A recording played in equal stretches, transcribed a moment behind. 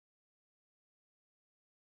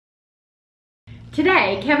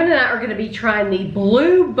Today, Kevin and I are going to be trying the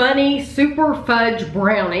Blue Bunny Super Fudge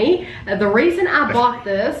Brownie. The reason I bought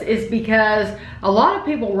this is because a lot of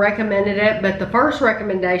people recommended it, but the first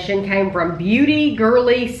recommendation came from Beauty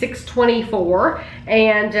Girly 624,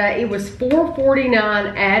 and it was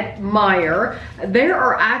 $4.49 at Meijer. There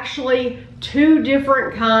are actually two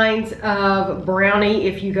different kinds of brownie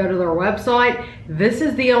if you go to their website. This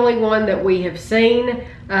is the only one that we have seen.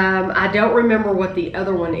 I don't remember what the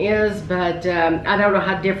other one is, but I don't know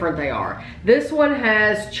how different they are. This one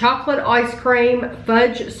has chocolate ice cream,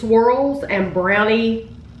 fudge swirls, and brownie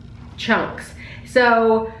chunks.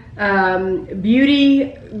 So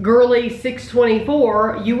Beauty Girly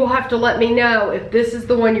 624, you will have to let me know if this is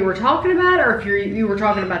the one you were talking about or if you were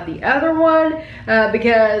talking about the other one,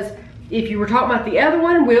 because if you were talking about the other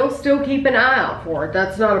one, we'll still keep an eye out for it.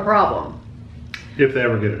 That's not a problem. If they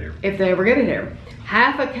ever get it here. If they ever get it here.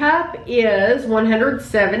 Half a cup is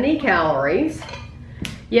 170 calories.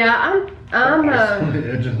 Yeah,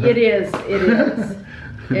 it is.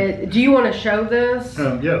 Do you want to show this?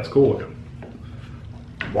 Yeah, it's cool looking.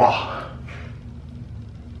 Wow.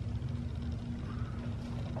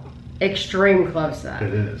 Extreme close up.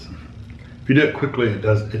 It is. If you do it quickly, it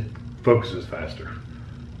focuses faster.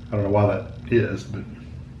 I don't know why that is, but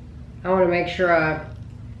I want to make sure I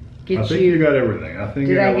get you. I think you got everything. I think.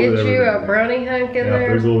 Did I get you a brownie hunk in there? Yeah,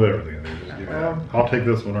 there's a little bit of everything in there. Just give me that. I'll take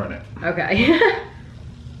this one right now. Okay.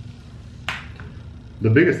 The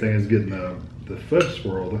biggest thing is getting the fudge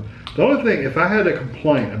swirl. The only thing, if I had a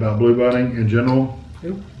complaint about Blue Bunny in general,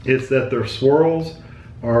 it's that their swirls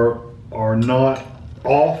are not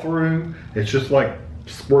all through. It's just like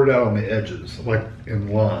squirted out on the edges, like in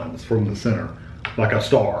lines from the center, like a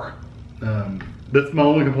star. That's my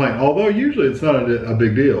only complaint. Although usually it's not a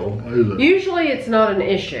big deal, is it? Usually it's not an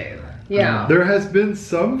issue. Yeah. There has been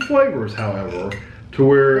some flavors, however, to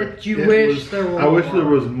where that you wish there were. I wish there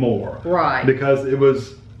was more. Right. Because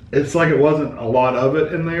it's like it wasn't a lot of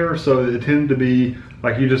it in there, so it tended to be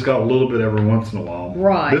like you just got a little bit every once in a while.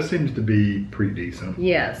 Right. This seems to be pretty decent.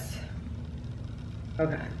 Yes.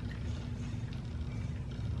 Okay.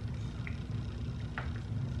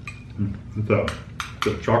 It's a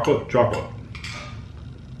chocolate.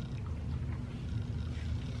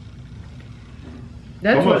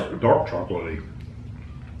 That's almost dark chocolatey.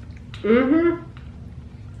 Mm-hmm.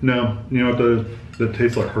 No, you know what that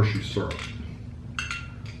tastes like Hershey syrup.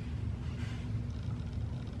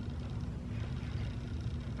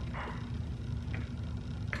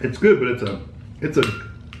 It's good, but it's a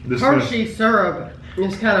Hershey syrup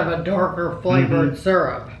is kind of a darker flavored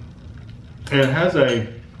syrup. And it has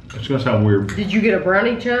it's gonna sound weird. Did you get a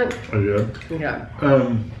brownie chunk? I did. Okay.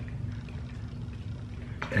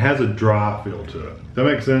 It has a dry feel to it. Does that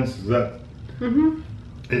make sense? Is that? Mm-hmm.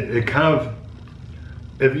 It kind of,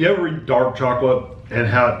 if you ever eat dark chocolate and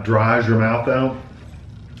how it dries your mouth out,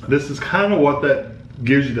 this is kind of what that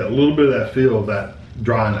gives you, that little bit of that feel of that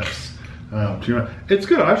dryness. It's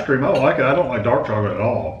good ice cream. I like it. I don't like dark chocolate at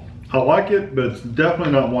all. I like it, but it's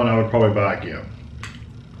definitely not one I would probably buy again.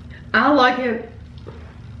 I like it.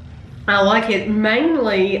 I like it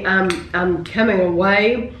mainly. I'm coming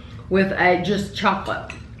away with just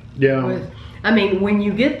chocolate. Yeah. I mean, when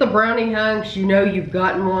you get the brownie hunks, you know you've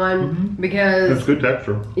gotten one because it's good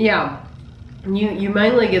texture. Yeah, you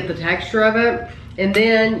mainly get the texture of it, and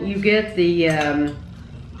then you get the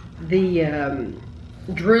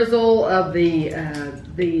drizzle of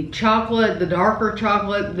the chocolate, the darker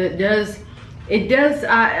chocolate that does. It does.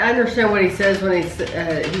 I understand what he says when he said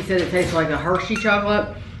it tastes like a Hershey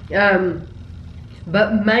chocolate,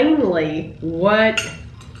 but mainly what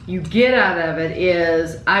you get out of it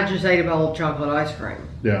is, I just ate a bowl of chocolate ice cream.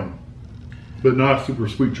 Yeah, but not super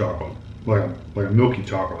sweet chocolate, like a milky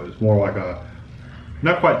chocolate. It's more like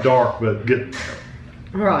not quite dark, but getting there.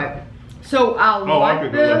 Right. So I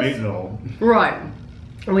like this. I'm eating it all. Right.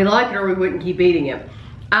 We like it or we wouldn't keep eating it.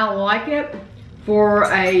 I like it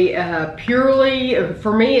for a purely,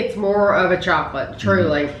 for me it's more of a chocolate,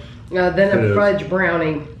 truly, than a fudge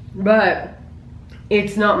brownie. But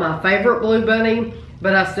it's not my favorite Blue Bunny,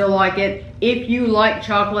 but I still like it. If you like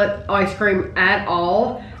chocolate ice cream at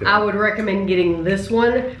all, I would recommend getting this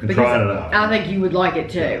one because trying it out. I think you would like it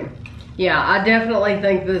too. Yeah, I definitely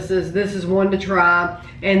think this is one to try,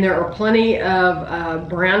 and there are plenty of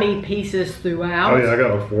brownie pieces throughout. Oh yeah, I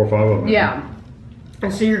got like 4 or 5 of them. Yeah,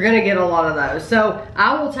 and so you're gonna get a lot of those. So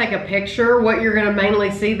I will take a picture. What you're gonna mainly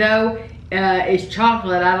see though is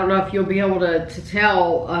chocolate. I don't know if you'll be able to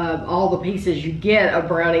tell all the pieces you get of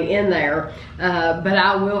brownie in there, but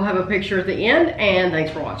I will have a picture at the end, and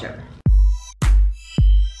thanks for watching.